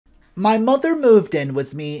My mother moved in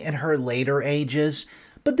with me in her later ages,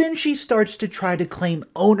 but then she starts to try to claim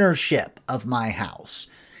ownership of my house.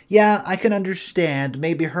 Yeah, I can understand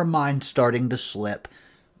maybe her mind's starting to slip,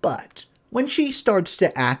 but when she starts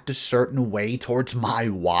to act a certain way towards my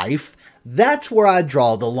wife, that's where I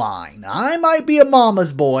draw the line. I might be a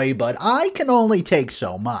mama's boy, but I can only take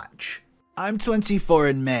so much. I'm 24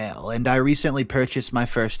 and male, and I recently purchased my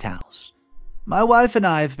first house. My wife and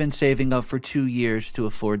I have been saving up for 2 years to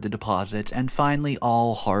afford the deposit, and finally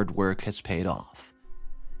all hard work has paid off.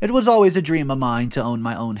 It was always a dream of mine to own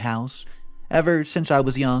my own house, ever since I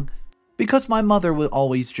was young, because my mother was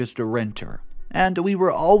always just a renter, and we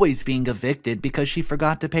were always being evicted because she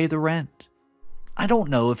forgot to pay the rent. I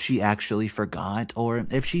don't know if she actually forgot, or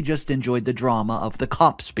if she just enjoyed the drama of the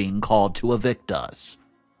cops being called to evict us.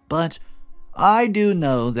 But I do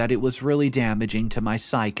know that it was really damaging to my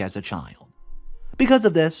psyche as a child. Because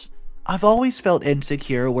of this, I've always felt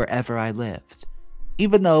insecure wherever I lived.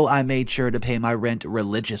 Even though I made sure to pay my rent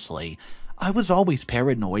religiously, I was always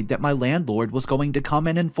paranoid that my landlord was going to come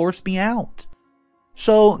in and force me out.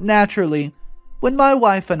 So, naturally, when my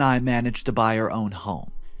wife and I managed to buy our own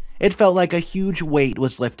home, it felt like a huge weight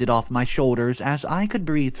was lifted off my shoulders as I could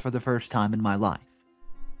breathe for the first time in my life.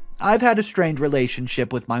 I've had a strained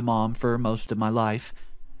relationship with my mom for most of my life,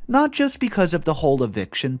 not just because of the whole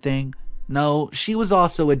eviction thing. No, she was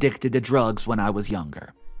also addicted to drugs when I was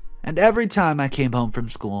younger. And every time I came home from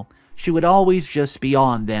school, she would always just be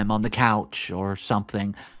on them on the couch or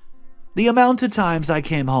something. The amount of times I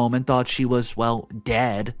came home and thought she was, well,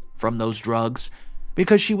 dead from those drugs,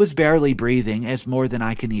 because she was barely breathing, is more than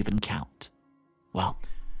I can even count. Well,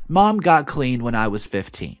 Mom got clean when I was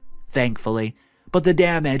 15, thankfully, but the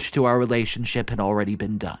damage to our relationship had already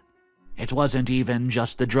been done. It wasn't even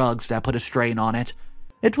just the drugs that put a strain on it.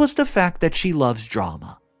 It was the fact that she loves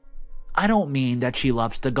drama. I don't mean that she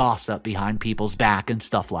loves to gossip behind people's back and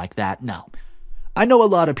stuff like that, no. I know a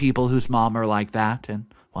lot of people whose mom are like that, and,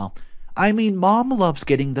 well, I mean Mom loves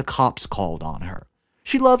getting the cops called on her.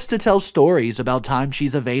 She loves to tell stories about times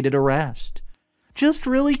she's evaded arrest. Just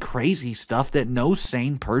really crazy stuff that no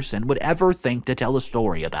sane person would ever think to tell a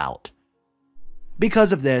story about.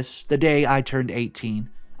 Because of this, the day I turned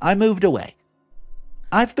 18, I moved away.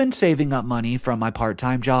 I've been saving up money from my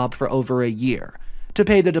part-time job for over a year to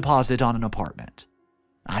pay the deposit on an apartment.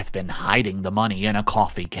 I've been hiding the money in a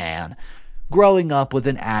coffee can. Growing up with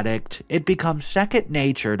an addict, it becomes second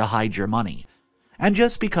nature to hide your money. And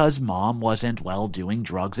just because Mom wasn't, well, doing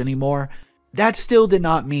drugs anymore, that still did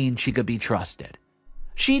not mean she could be trusted.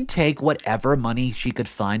 She'd take whatever money she could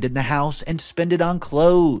find in the house and spend it on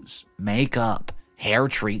clothes, makeup, hair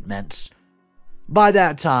treatments. By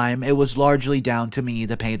that time, it was largely down to me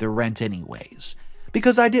to pay the rent anyways,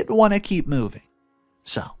 because I didn't want to keep moving.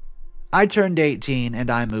 So, I turned 18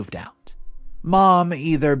 and I moved out. Mom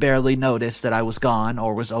either barely noticed that I was gone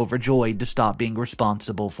or was overjoyed to stop being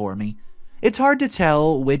responsible for me. It's hard to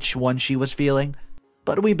tell which one she was feeling,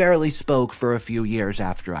 but we barely spoke for a few years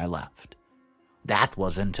after I left. That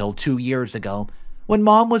was until 2 years ago, when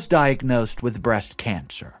Mom was diagnosed with breast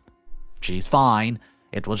cancer. She's fine.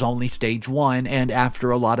 It was only stage 1, and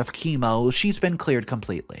after a lot of chemo, she's been cleared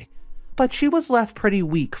completely. But she was left pretty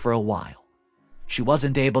weak for a while. She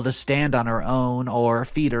wasn't able to stand on her own or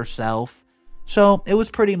feed herself, so it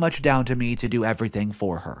was pretty much down to me to do everything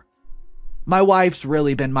for her. My wife's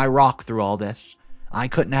really been my rock through all this. I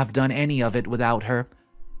couldn't have done any of it without her.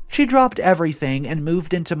 She dropped everything and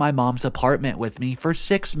moved into my mom's apartment with me for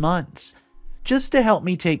 6 months, just to help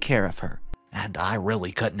me take care of her. And I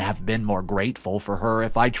really couldn't have been more grateful for her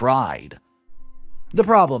if I tried. The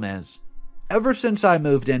problem is, ever since I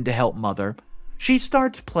moved in to help Mother, she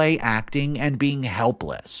starts play acting and being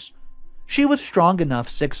helpless. She was strong enough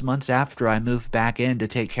 6 months after I moved back in to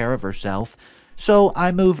take care of herself, so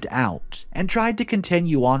I moved out and tried to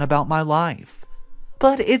continue on about my life.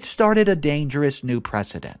 But it started a dangerous new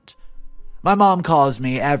precedent. My mom calls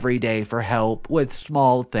me every day for help with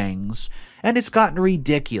small things, and it's gotten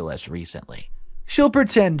ridiculous recently. She'll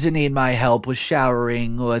pretend to need my help with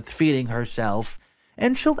showering, with feeding herself,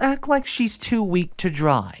 and she'll act like she's too weak to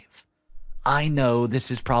drive. I know this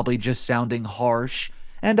is probably just sounding harsh,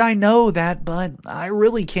 and I know that, but I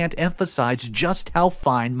really can't emphasize just how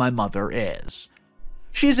fine my mother is.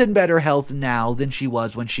 She's in better health now than she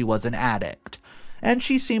was when she was an addict, and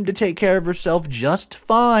she seemed to take care of herself just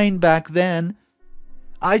fine back then.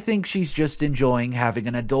 I think she's just enjoying having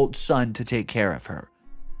an adult son to take care of her.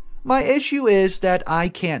 My issue is that I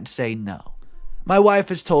can't say no. My wife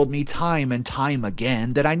has told me time and time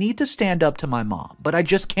again that I need to stand up to my mom, but I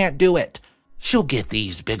just can't do it. She'll get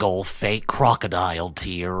these big old fake crocodile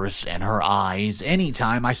tears in her eyes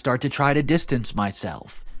anytime I start to try to distance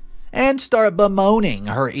myself and start bemoaning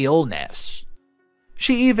her illness.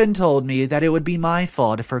 She even told me that it would be my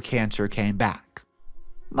fault if her cancer came back.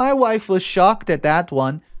 My wife was shocked at that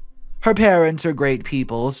one. Her parents are great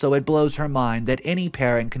people, so it blows her mind that any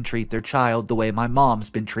parent can treat their child the way my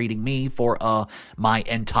mom's been treating me for, my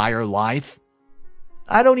entire life.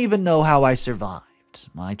 I don't even know how I survived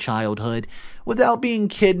my childhood without being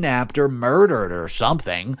kidnapped or murdered or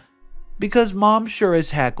something, because Mom sure as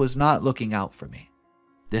heck was not looking out for me.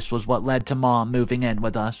 This was what led to Mom moving in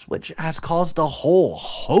with us, which has caused a whole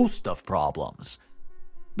host of problems,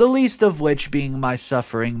 the least of which being my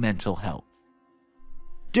suffering mental health.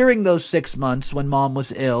 During those 6 months when Mom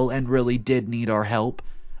was ill and really did need our help,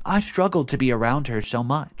 I struggled to be around her so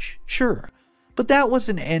much, sure, but that was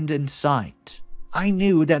an end in sight. I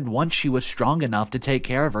knew that once she was strong enough to take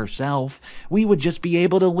care of herself, we would just be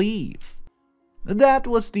able to leave. That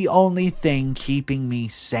was the only thing keeping me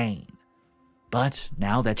sane. But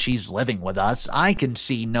now that she's living with us, I can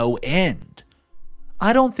see no end.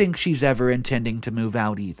 I don't think she's ever intending to move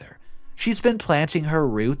out either. She's been planting her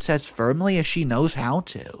roots as firmly as she knows how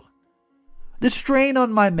to. The strain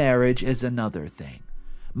on my marriage is another thing.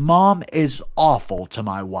 Mom is awful to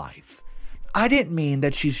my wife. I didn't mean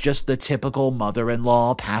that she's just the typical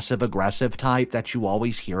mother-in-law passive-aggressive type that you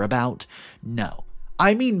always hear about. No,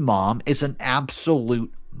 I mean Mom is an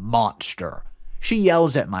absolute monster. She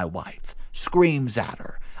yells at my wife, screams at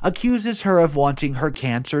her, accuses her of wanting her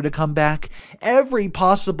cancer to come back. Every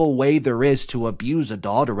possible way there is to abuse a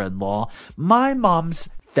daughter-in-law, my mom's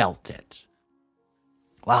felt it.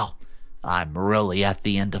 Well, I'm really at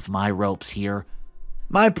the end of my ropes here.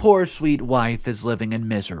 My poor sweet wife is living in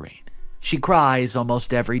misery. She cries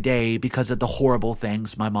almost every day because of the horrible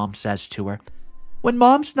things my mom says to her. When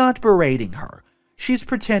Mom's not berating her, she's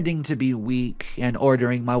pretending to be weak and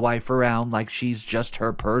ordering my wife around like she's just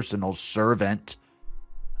her personal servant.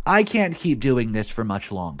 I can't keep doing this for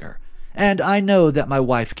much longer, and I know that my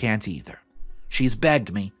wife can't either. She's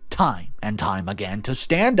begged me time and time again to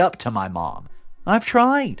stand up to my mom. I've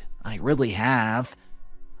tried, I really have.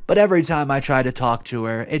 But every time I try to talk to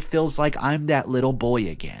her, it feels like I'm that little boy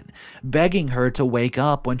again, begging her to wake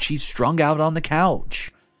up when she's strung out on the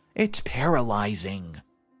couch. It's paralyzing.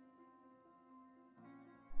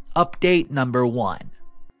 Update number 1.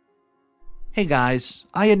 Hey guys,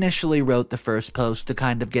 I initially wrote the first post to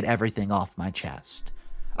kind of get everything off my chest.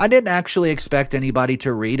 I didn't actually expect anybody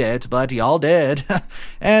to read it, but y'all did,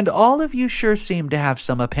 and all of you sure seem to have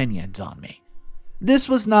some opinions on me. This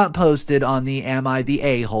was not posted on the Am I the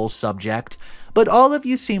A-hole subject, but all of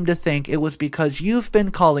you seem to think it was because you've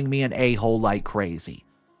been calling me an a-hole like crazy.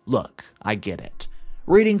 Look, I get it.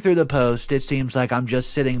 Reading through the post, it seems like I'm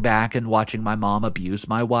just sitting back and watching my mom abuse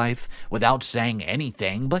my wife without saying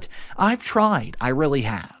anything, but I've tried, I really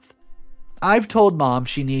have. I've told Mom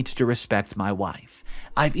she needs to respect my wife.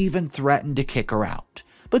 I've even threatened to kick her out,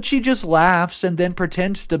 but she just laughs and then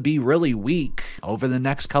pretends to be really weak over the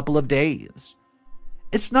next couple of days.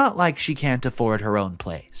 It's not like she can't afford her own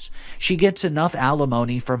place. She gets enough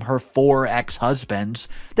alimony from her 4 ex-husbands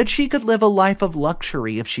that she could live a life of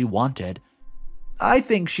luxury if she wanted. I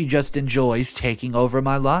think she just enjoys taking over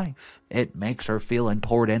my life. It makes her feel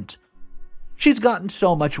important. She's gotten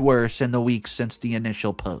so much worse in the weeks since the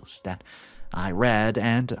initial post that I read,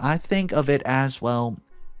 and I think of it as, well,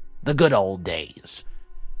 the good old days.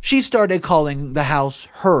 She started calling the house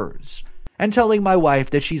hers and telling my wife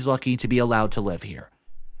that she's lucky to be allowed to live here.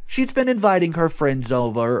 She's been inviting her friends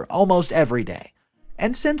over almost every day,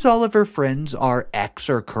 and since all of her friends are ex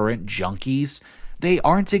or current junkies, they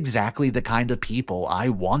aren't exactly the kind of people I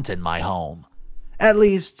want in my home. At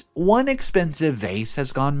least one expensive vase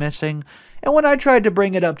has gone missing, and when I tried to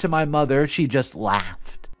bring it up to my mother, she just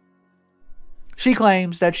laughed. She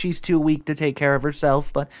claims that she's too weak to take care of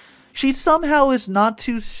herself, but she somehow is not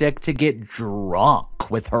too sick to get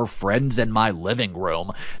drunk with her friends in my living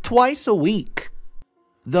room twice a week.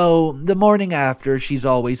 Though, the morning after, she's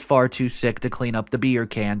always far too sick to clean up the beer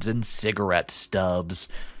cans and cigarette stubs.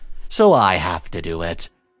 So I have to do it.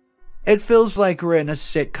 It feels like we're in a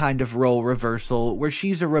sick kind of role reversal where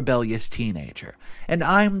she's a rebellious teenager, and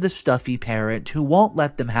I'm the stuffy parent who won't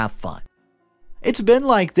let them have fun. It's been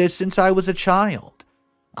like this since I was a child.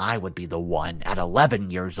 I would be the one at 11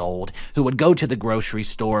 years old who would go to the grocery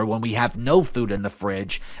store when we have no food in the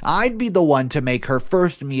fridge. I'd be the one to make her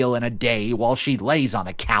first meal in a day while she lays on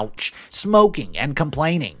a couch, smoking and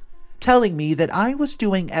complaining, telling me that I was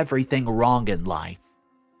doing everything wrong in life.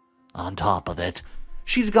 On top of it,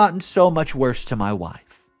 she's gotten so much worse to my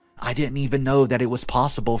wife. I didn't even know that it was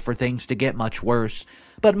possible for things to get much worse,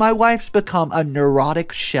 but my wife's become a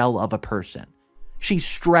neurotic shell of a person. She's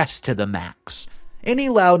stressed to the max. Any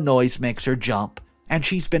loud noise makes her jump, and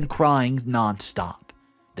she's been crying nonstop.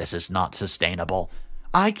 This is not sustainable.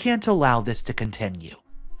 I can't allow this to continue.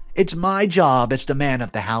 It's my job as the man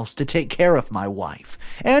of the house to take care of my wife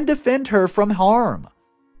and defend her from harm.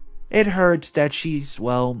 It hurts that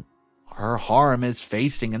her harm is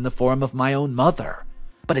facing in the form of my own mother.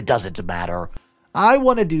 But it doesn't matter. I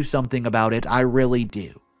want to do something about it, I really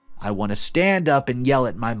do. I want to stand up and yell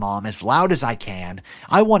at my mom as loud as I can.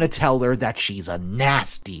 I want to tell her that she's a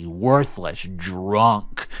nasty, worthless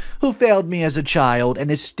drunk who failed me as a child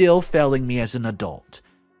and is still failing me as an adult.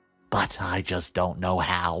 But I just don't know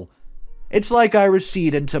how. It's like I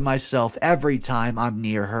recede into myself every time I'm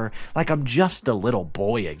near her, like I'm just a little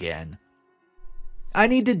boy again. I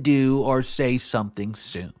need to do or say something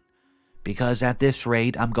soon, because at this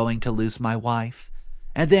rate I'm going to lose my wife,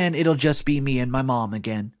 and then it'll just be me and my mom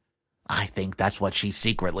again. I think that's what she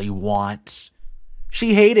secretly wants.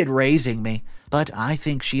 She hated raising me, but I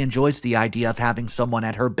think she enjoys the idea of having someone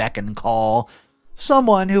at her beck and call,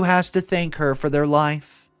 someone who has to thank her for their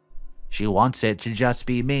life. She wants it to just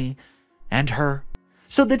be me and her,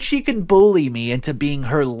 so that she can bully me into being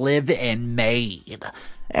her live-in maid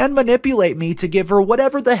and manipulate me to give her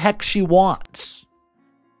whatever the heck she wants.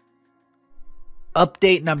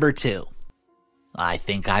 Update number 2. I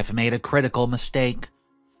think I've made a critical mistake.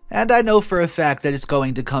 And I know for a fact that it's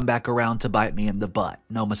going to come back around to bite me in the butt,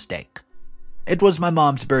 no mistake. It was my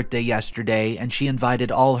mom's birthday yesterday, and she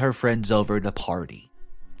invited all her friends over to party.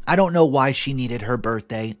 I don't know why she needed her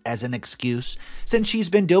birthday as an excuse, since she's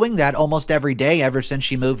been doing that almost every day ever since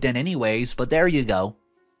she moved in anyways, but there you go.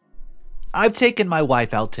 I've taken my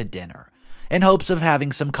wife out to dinner, in hopes of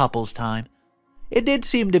having some couples time. It did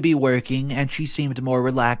seem to be working, and she seemed more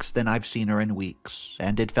relaxed than I've seen her in weeks,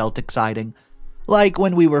 and it felt exciting. Like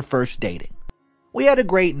when we were first dating. We had a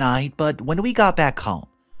great night, but when we got back home,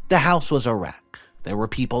 the house was a wreck. There were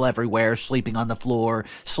people everywhere, sleeping on the floor,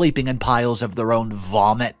 sleeping in piles of their own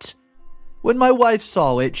vomit. When my wife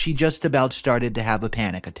saw it, she just about started to have a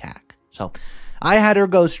panic attack. So I had her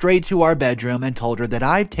go straight to our bedroom and told her that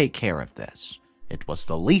I'd take care of this. It was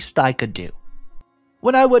the least I could do.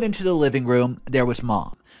 When I went into the living room, there was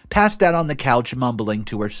Mom, passed out on the couch mumbling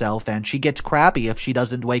to herself, and she gets crabby if she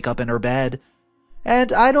doesn't wake up in her bed.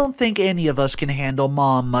 And I don't think any of us can handle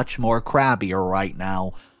Mom much more crabbier right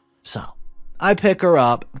now. So, I pick her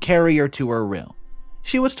up, carry her to her room.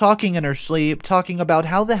 She was talking in her sleep, talking about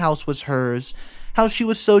how the house was hers, how she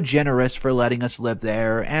was so generous for letting us live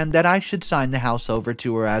there, and that I should sign the house over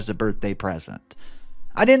to her as a birthday present.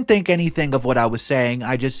 I didn't think anything of what I was saying,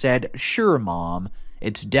 I just said, "Sure, Mom,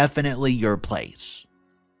 it's definitely your place."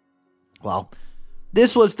 Well,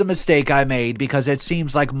 this was the mistake I made because it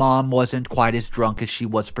seems like Mom wasn't quite as drunk as she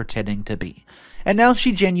was pretending to be, and now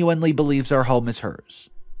she genuinely believes our home is hers.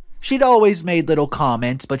 She'd always made little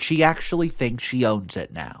comments, but she actually thinks she owns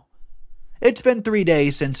it now. It's been 3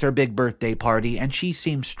 days since her big birthday party, and she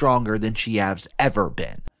seems stronger than she has ever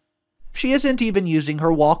been. She isn't even using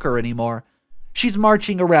her walker anymore. She's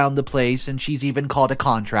marching around the place, and she's even called a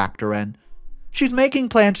contractor in. She's making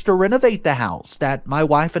plans to renovate the house that my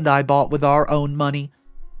wife and I bought with our own money.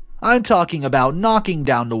 I'm talking about knocking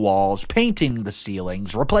down the walls, painting the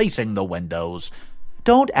ceilings, replacing the windows.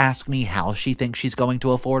 Don't ask me how she thinks she's going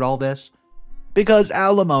to afford all this, because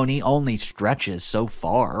alimony only stretches so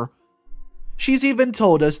far. She's even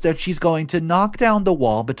told us that she's going to knock down the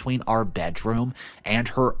wall between our bedroom and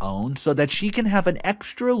her own so that she can have an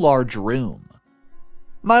extra large room.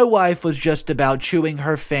 My wife was just about chewing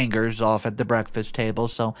her fingers off at the breakfast table,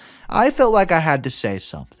 so I felt like I had to say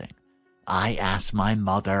something. I asked my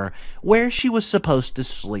mother where she was supposed to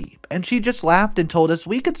sleep, and she just laughed and told us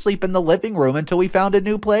we could sleep in the living room until we found a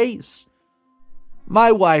new place.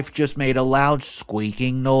 My wife just made a loud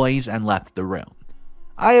squeaking noise and left the room.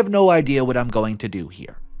 I have no idea what I'm going to do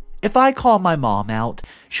here. If I call my mom out,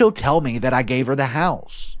 she'll tell me that I gave her the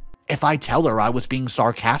house. If I tell her I was being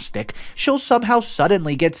sarcastic, she'll somehow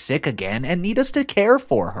suddenly get sick again and need us to care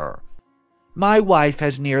for her. My wife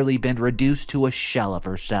has nearly been reduced to a shell of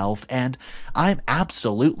herself, and I'm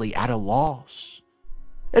absolutely at a loss.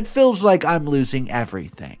 It feels like I'm losing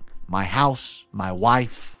everything. My house, my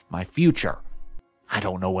wife, my future. I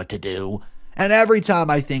don't know what to do, and every time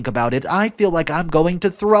I think about it, I feel like I'm going to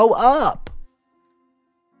throw up.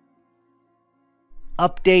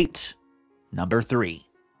 Update number 3.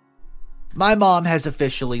 My mom has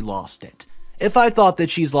officially lost it. If I thought that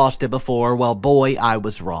she's lost it before, well boy, I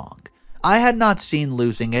was wrong. I had not seen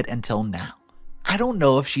losing it until now. I don't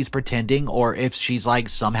know if she's pretending or if she's like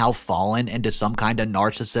somehow fallen into some kind of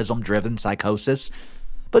narcissism-driven psychosis,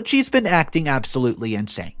 but she's been acting absolutely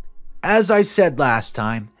insane. As I said last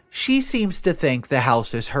time, she seems to think the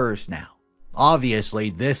house is hers now. Obviously,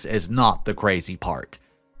 this is not the crazy part.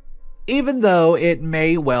 Even though it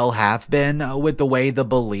may well have been with the way the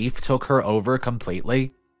belief took her over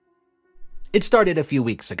completely. It started a few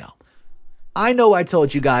weeks ago. I know I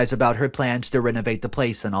told you guys about her plans to renovate the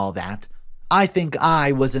place and all that. I think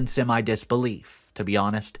I was in semi-disbelief, to be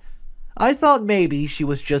honest. I thought maybe she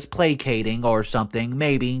was just placating or something,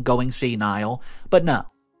 maybe going senile, but no.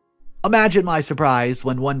 Imagine my surprise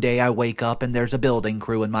when one day I wake up and there's a building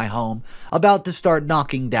crew in my home about to start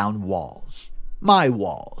knocking down walls. My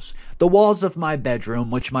walls. The walls of my bedroom,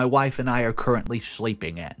 which my wife and I are currently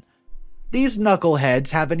sleeping in. These knuckleheads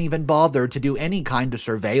haven't even bothered to do any kind of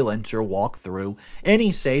surveillance or walkthrough,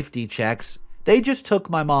 any safety checks. They just took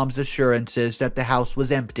my mom's assurances that the house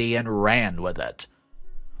was empty and ran with it.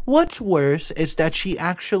 What's worse is that she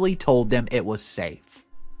actually told them it was safe.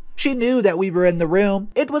 She knew that we were in the room.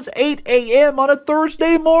 It was 8 a.m. on a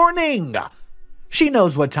Thursday morning. She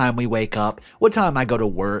knows what time we wake up, what time I go to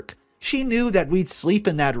work. She knew that we'd sleep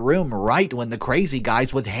in that room right when the crazy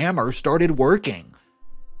guys with hammers started working.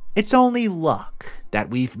 It's only luck that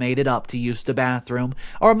we've made it up to use the bathroom,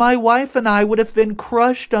 or my wife and I would have been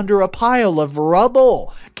crushed under a pile of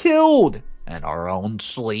rubble, killed in our own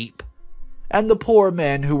sleep. And the poor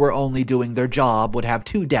men who were only doing their job would have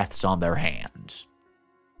 2 deaths on their hands.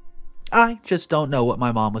 I just don't know what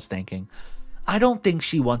my mom was thinking. I don't think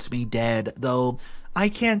she wants me dead, though I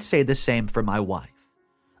can't say the same for my wife.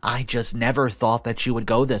 I just never thought that she would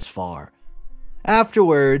go this far.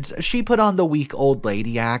 Afterwards, she put on the weak old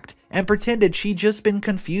lady act and pretended she'd just been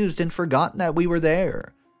confused and forgotten that we were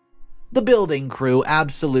there. The building crew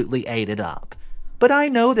absolutely ate it up, but I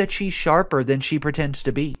know that she's sharper than she pretends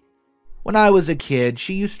to be. When I was a kid,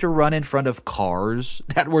 she used to run in front of cars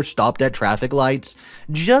that were stopped at traffic lights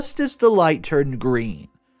just as the light turned green.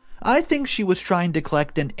 I think she was trying to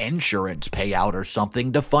collect an insurance payout or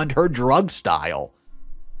something to fund her drug style.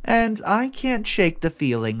 And I can't shake the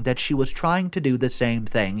feeling that she was trying to do the same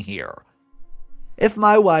thing here. If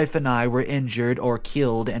my wife and I were injured or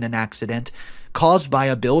killed in an accident caused by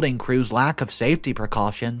a building crew's lack of safety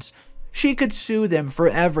precautions, she could sue them for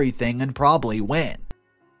everything and probably win.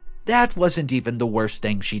 That wasn't even the worst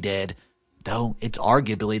thing she did, though it's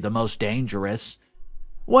arguably the most dangerous.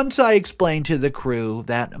 Once I explained to the crew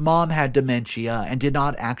that Mom had dementia and did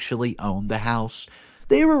not actually own the house,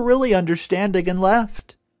 they were really understanding and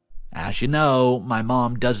left. As you know, my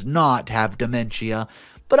mom does not have dementia,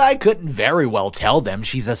 but I couldn't very well tell them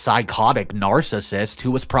she's a psychotic narcissist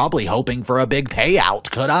who was probably hoping for a big payout,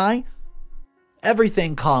 could I?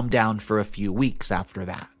 Everything calmed down for a few weeks after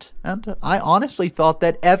that, and I honestly thought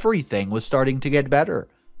that everything was starting to get better.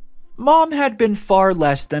 Mom had been far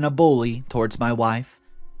less than a bully towards my wife.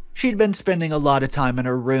 She'd been spending a lot of time in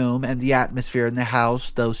her room, and the atmosphere in the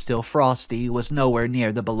house, though still frosty, was nowhere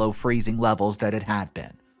near the below freezing levels that it had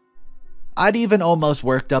been. I'd even almost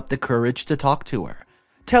worked up the courage to talk to her,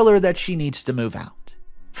 tell her that she needs to move out,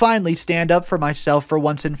 finally stand up for myself for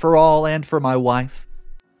once and for all and for my wife,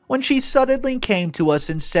 when she suddenly came to us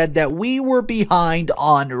and said that we were behind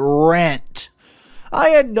on rent. I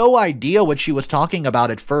had no idea what she was talking about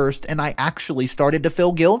at first, and I actually started to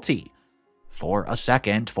feel guilty, for a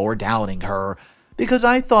second, for doubting her, because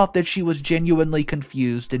I thought that she was genuinely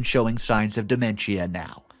confused and showing signs of dementia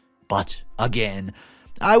now. But, again,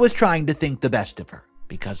 I was trying to think the best of her,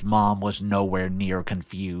 because Mom was nowhere near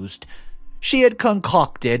confused. She had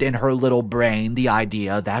concocted in her little brain the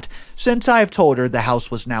idea that, since I've told her the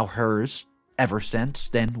house was now hers, ever since,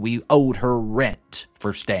 then we owed her rent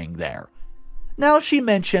for staying there. Now she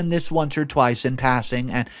mentioned this once or twice in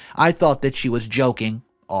passing, and I thought that she was joking,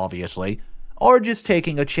 obviously, or just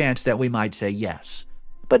taking a chance that we might say yes.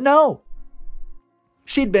 But no.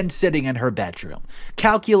 She'd been sitting in her bedroom,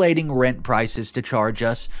 calculating rent prices to charge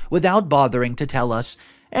us without bothering to tell us,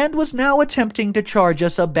 and was now attempting to charge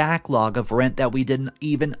us a backlog of rent that we didn't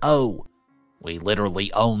even owe. We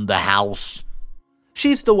literally owned the house.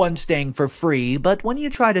 She's the one staying for free, but when you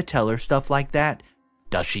try to tell her stuff like that,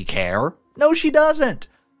 does she care? No, she doesn't.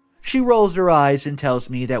 She rolls her eyes and tells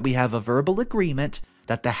me that we have a verbal agreement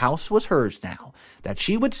that the house was hers now, that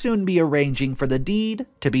she would soon be arranging for the deed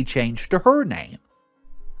to be changed to her name.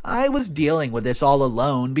 I was dealing with this all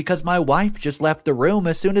alone because my wife just left the room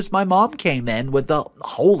as soon as my mom came in with the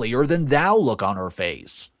holier-than-thou look on her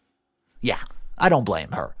face. Yeah, I don't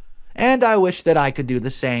blame her, and I wish that I could do the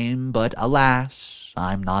same, but alas,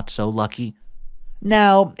 I'm not so lucky.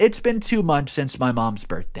 Now, it's been 2 months since my mom's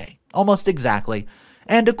birthday, almost exactly.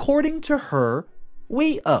 And according to her,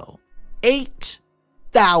 we owe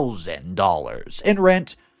 $8,000 in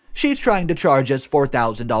rent. She's trying to charge us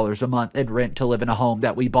 $4,000 a month in rent to live in a home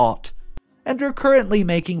that we bought and are currently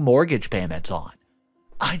making mortgage payments on.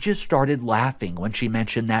 I just started laughing when she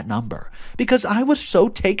mentioned that number because I was so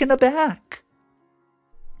taken aback.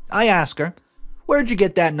 I ask her, "Where'd you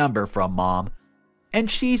get that number from, Mom?"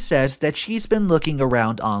 And she says that she's been looking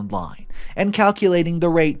around online and calculating the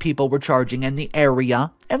rate people were charging in the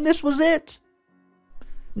area, and this was it.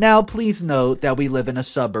 Now, please note that we live in a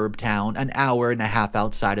suburb town an hour and a half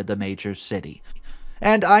outside of the major city,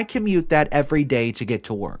 and I commute that every day to get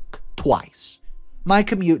to work, twice. My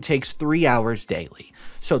commute takes 3 hours daily,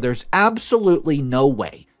 so there's absolutely no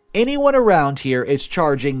way anyone around here is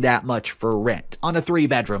charging that much for rent on a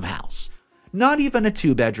 3-bedroom house. Not even a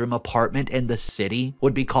 2-bedroom apartment in the city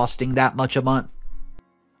would be costing that much a month.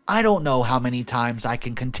 I don't know how many times I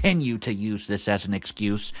can continue to use this as an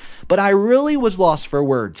excuse, but I really was lost for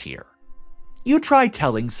words here. You try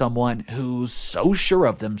telling someone who's so sure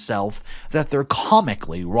of themselves that they're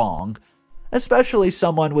comically wrong, especially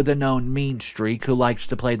someone with a known mean streak who likes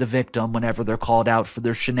to play the victim whenever they're called out for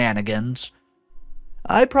their shenanigans.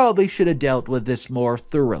 I probably should have dealt with this more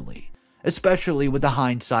thoroughly, especially with the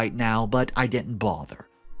hindsight now, but I didn't bother.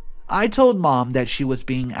 I told Mom that she was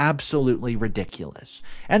being absolutely ridiculous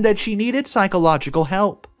and that she needed psychological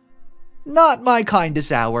help. Not my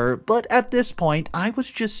kindest hour, but at this point I was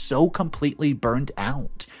just so completely burnt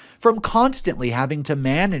out from constantly having to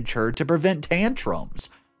manage her to prevent tantrums.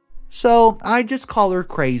 So I just called her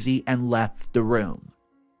crazy and left the room.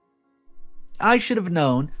 I should have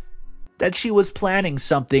known that she was planning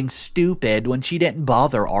something stupid when she didn't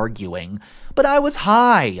bother arguing, but I was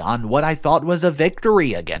high on what I thought was a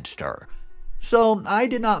victory against her, so I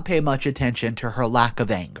did not pay much attention to her lack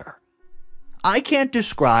of anger. I can't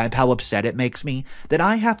describe how upset it makes me that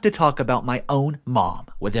I have to talk about my own mom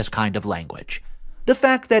with this kind of language. The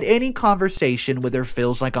fact that any conversation with her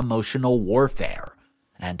feels like emotional warfare,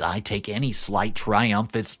 and I take any slight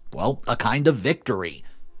triumph as, well, a kind of victory.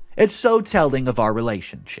 It's so telling of our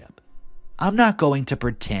relationship. I'm not going to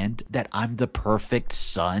pretend that I'm the perfect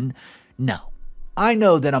son. No, I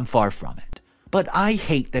know that I'm far from it. But I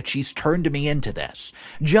hate that she's turned me into this.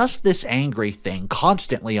 Just this angry thing,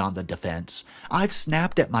 constantly on the defense. I've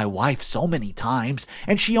snapped at my wife so many times,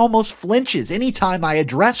 and she almost flinches any time I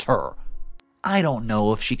address her. I don't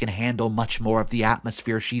know if she can handle much more of the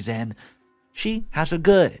atmosphere she's in. She has a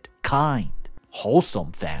good, kind,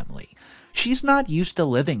 wholesome family. She's not used to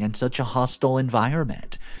living in such a hostile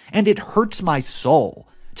environment, and it hurts my soul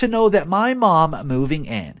to know that my mom moving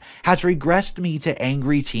in has regressed me to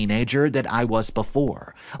angry teenager that I was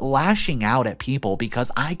before, lashing out at people because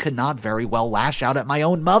I could not very well lash out at my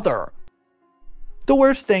own mother. The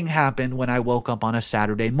worst thing happened when I woke up on a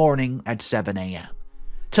Saturday morning at 7 a.m.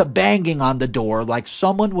 to banging on the door like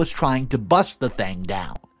someone was trying to bust the thing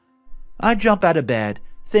down. I jump out of bed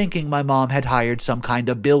thinking my mom had hired some kind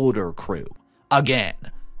of builder crew. Again.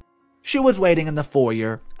 She was waiting in the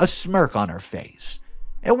foyer, a smirk on her face.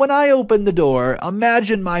 And when I opened the door,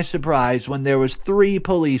 imagine my surprise when there was 3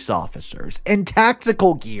 police officers in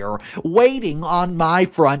tactical gear waiting on my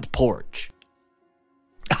front porch.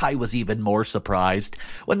 I was even more surprised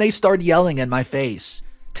when they started yelling in my face,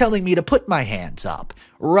 telling me to put my hands up,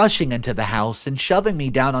 rushing into the house and shoving me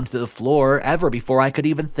down onto the floor ever before I could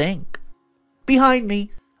even think. Behind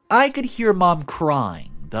me, I could hear Mom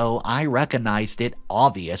crying, though I recognized it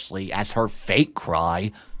obviously as her fake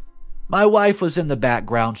cry. My wife was in the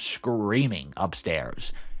background screaming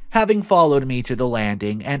upstairs, having followed me to the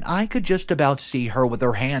landing, and I could just about see her with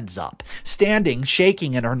her hands up, standing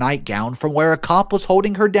shaking in her nightgown from where a cop was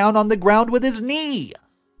holding her down on the ground with his knee.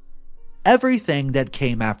 Everything that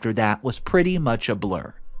came after that was pretty much a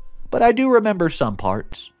blur, but I do remember some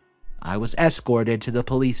parts. I was escorted to the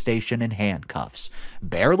police station in handcuffs,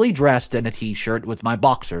 barely dressed in a t-shirt with my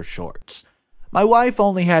boxer shorts. My wife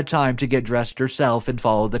only had time to get dressed herself and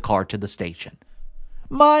follow the car to the station.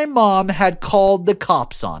 My mom had called the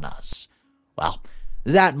cops on us. Well,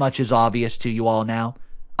 that much is obvious to you all now,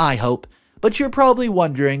 I hope, but you're probably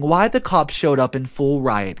wondering why the cops showed up in full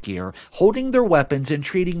riot gear, holding their weapons and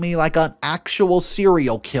treating me like an actual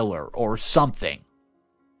serial killer or something.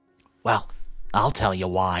 Well, I'll tell you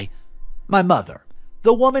why. My mother,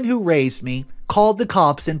 the woman who raised me, called the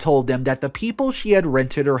cops and told them that the people she had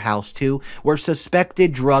rented her house to were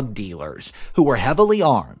suspected drug dealers who were heavily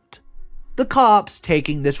armed. The cops,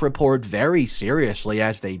 taking this report very seriously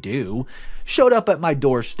as they do, showed up at my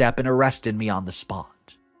doorstep and arrested me on the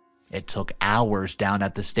spot. It took hours down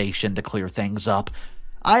at the station to clear things up.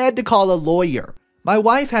 I had to call a lawyer, My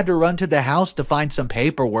wife had to run to the house to find some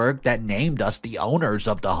paperwork that named us the owners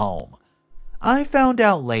of the home. I found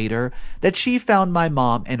out later that she found my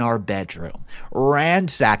mom in our bedroom,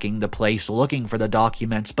 ransacking the place looking for the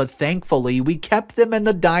documents, but thankfully we kept them in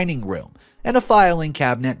the dining room and a filing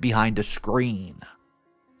cabinet behind a screen.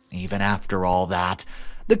 Even after all that,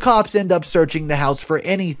 the cops end up searching the house for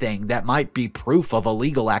anything that might be proof of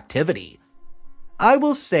illegal activity. I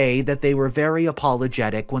will say that they were very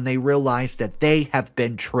apologetic when they realized that they have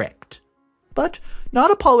been tricked, but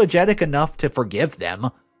not apologetic enough to forgive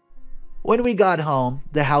them. When we got home,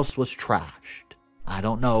 the house was trashed. I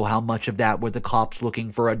don't know how much of that were the cops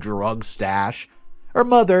looking for a drug stash, or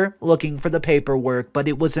Mother looking for the paperwork, but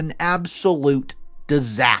it was an absolute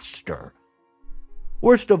disaster.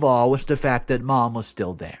 Worst of all was the fact that Mom was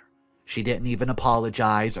still there. She didn't even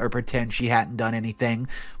apologize or pretend she hadn't done anything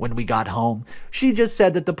when we got home. She just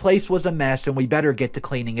said that the place was a mess and we better get to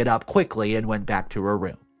cleaning it up quickly and went back to her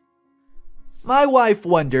room. My wife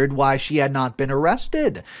wondered why she had not been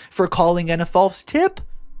arrested for calling in a false tip,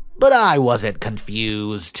 but I wasn't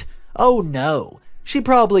confused. Oh no, she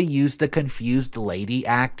probably used the confused lady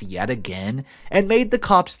act yet again and made the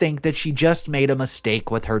cops think that she just made a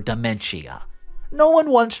mistake with her dementia. No one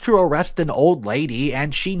wants to arrest an old lady,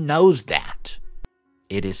 and she knows that.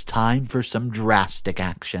 It is time for some drastic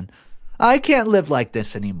action. I can't live like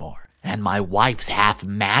this anymore. And my wife's half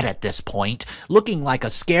mad at this point, looking like a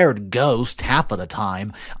scared ghost half of the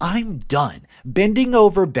time. I'm done bending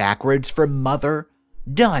over backwards for Mother.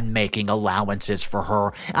 Done making allowances for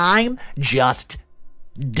her. I'm just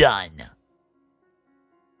done.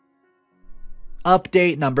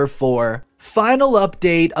 Update number 4. Final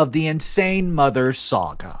update of the insane mother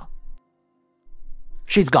saga.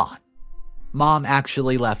 She's gone. Mom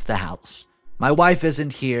actually left the house. My wife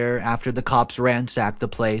isn't here after the cops ransacked the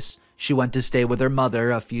place. She went to stay with her mother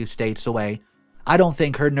a few states away. I don't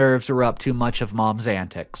think her nerves were up to much of Mom's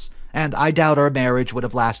antics, and I doubt our marriage would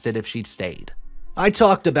have lasted if she'd stayed. I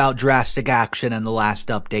talked about drastic action in the last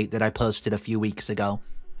update that I posted a few weeks ago,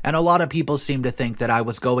 and a lot of people seem to think that I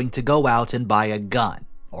was going to go out and buy a gun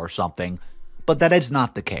or something, but that is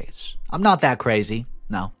not the case. I'm not that crazy.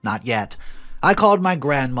 No, not yet. I called my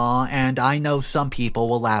grandma, and I know some people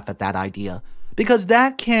will laugh at that idea. Because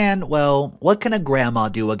that can, well, what can a grandma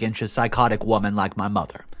do against a psychotic woman like my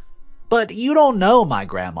mother? But you don't know my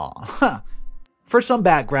grandma. For some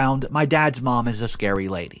background, my dad's mom is a scary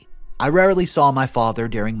lady. I rarely saw my father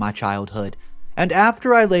during my childhood, and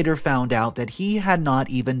after I later found out that he had not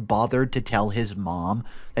even bothered to tell his mom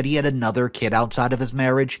that he had another kid outside of his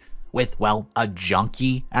marriage, with, well, a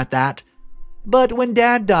junkie at that. But when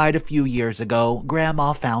Dad died a few years ago,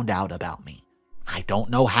 Grandma found out about me. I don't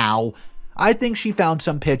know how. I think she found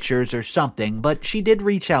some pictures or something, but she did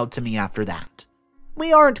reach out to me after that.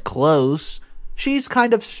 We aren't close. She's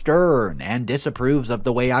kind of stern and disapproves of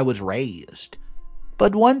the way I was raised.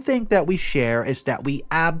 But one thing that we share is that we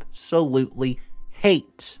absolutely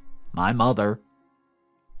hate my mother.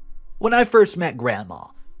 When I first met Grandma,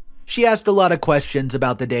 she asked a lot of questions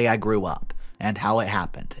about the day I grew up, and how it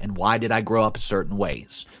happened, and why did I grow up certain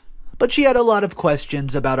ways. But she had a lot of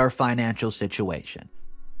questions about our financial situation.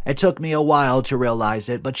 It took me a while to realize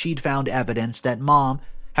it, but she'd found evidence that Mom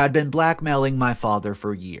had been blackmailing my father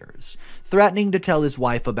for years, threatening to tell his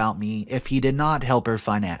wife about me if he did not help her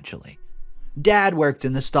financially. Dad worked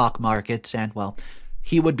in the stock markets, and, well,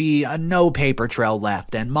 he would be no paper trail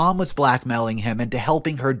left, and Mom was blackmailing him into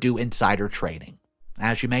helping her do insider trading.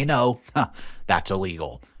 As you may know, that's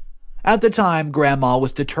illegal. At the time, Grandma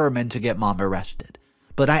was determined to get Mom arrested,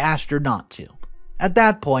 but I asked her not to. At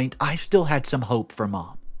that point, I still had some hope for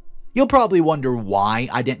Mom. You'll probably wonder why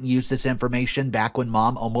I didn't use this information back when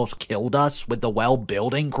Mom almost killed us with the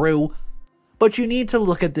well-building crew, but you need to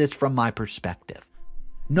look at this from my perspective.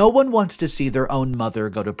 No one wants to see their own mother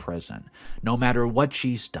go to prison, no matter what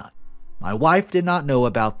she's done. My wife did not know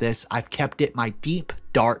about this. I've kept it my deep,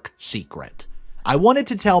 dark secret. I wanted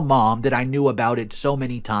to tell Mom that I knew about it so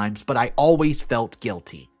many times, but I always felt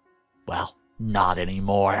guilty. Well, not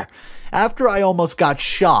anymore. After I almost got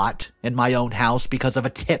shot in my own house because of a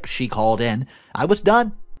tip she called in, I was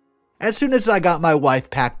done. As soon as I got my wife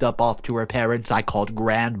packed up off to her parents, I called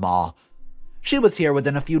Grandma. She was here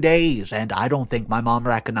within a few days, and I don't think my mom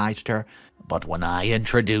recognized her. But when I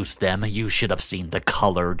introduced them, you should have seen the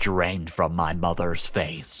color drained from my mother's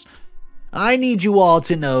face. I need you all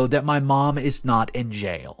to know that my mom is not in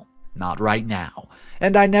jail. Not right now.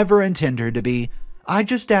 And I never intend her to be. I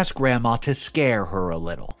just asked Grandma to scare her a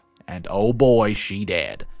little. And oh boy, she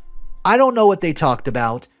did. I don't know what they talked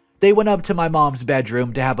about. They went up to my mom's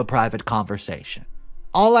bedroom to have a private conversation.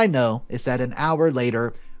 All I know is that an hour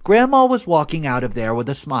later, Grandma was walking out of there with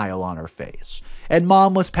a smile on her face, and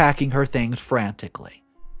Mom was packing her things frantically.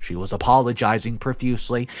 She was apologizing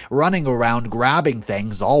profusely, running around grabbing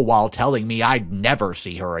things, all while telling me I'd never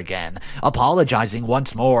see her again, apologizing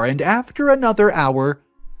once more, and after another hour,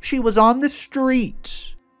 she was on the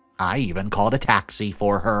street. I even called a taxi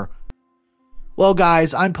for her. Well,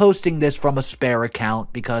 guys, I'm posting this from a spare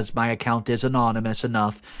account because my account is anonymous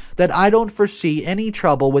enough that I don't foresee any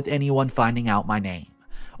trouble with anyone finding out my name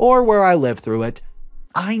or where I live through it.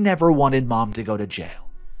 I never wanted Mom to go to jail,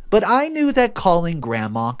 but I knew that calling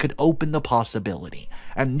Grandma could open the possibility,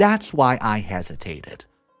 and that's why I hesitated.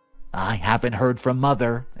 I haven't heard from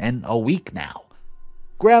Mother in a week now.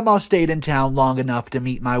 Grandma stayed in town long enough to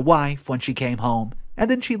meet my wife when she came home, and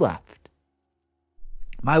then she left.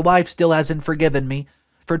 My wife still hasn't forgiven me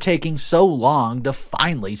for taking so long to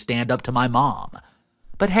finally stand up to my mom.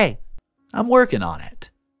 But hey, I'm working on it.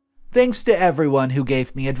 Thanks to everyone who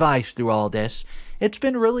gave me advice through all this. It's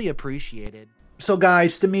been really appreciated. So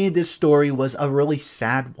guys, to me this story was a really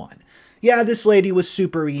sad one. Yeah, this lady was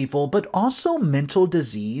super evil, but also mental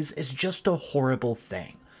disease is just a horrible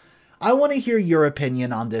thing. I want to hear your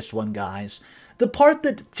opinion on this one, guys. The part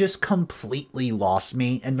that just completely lost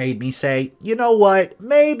me and made me say, you know what,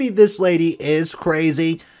 maybe this lady is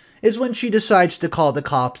crazy, is when she decides to call the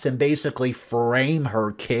cops and basically frame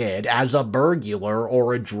her kid as a burglar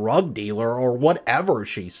or a drug dealer or whatever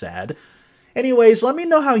she said. Anyways, let me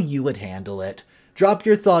know how you would handle it. Drop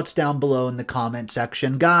your thoughts down below in the comment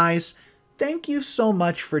section. Guys, thank you so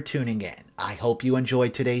much for tuning in. I hope you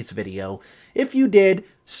enjoyed today's video. If you did,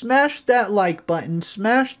 smash that like button,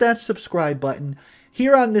 smash that subscribe button.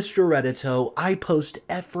 Here on Mr. Reddito, I post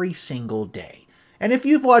every single day. And if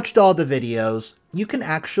you've watched all the videos, you can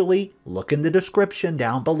actually look in the description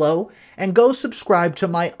down below and go subscribe to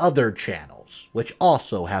my other channels, which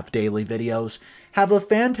also have daily videos. Have a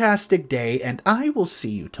fantastic day, and I will see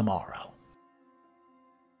you tomorrow.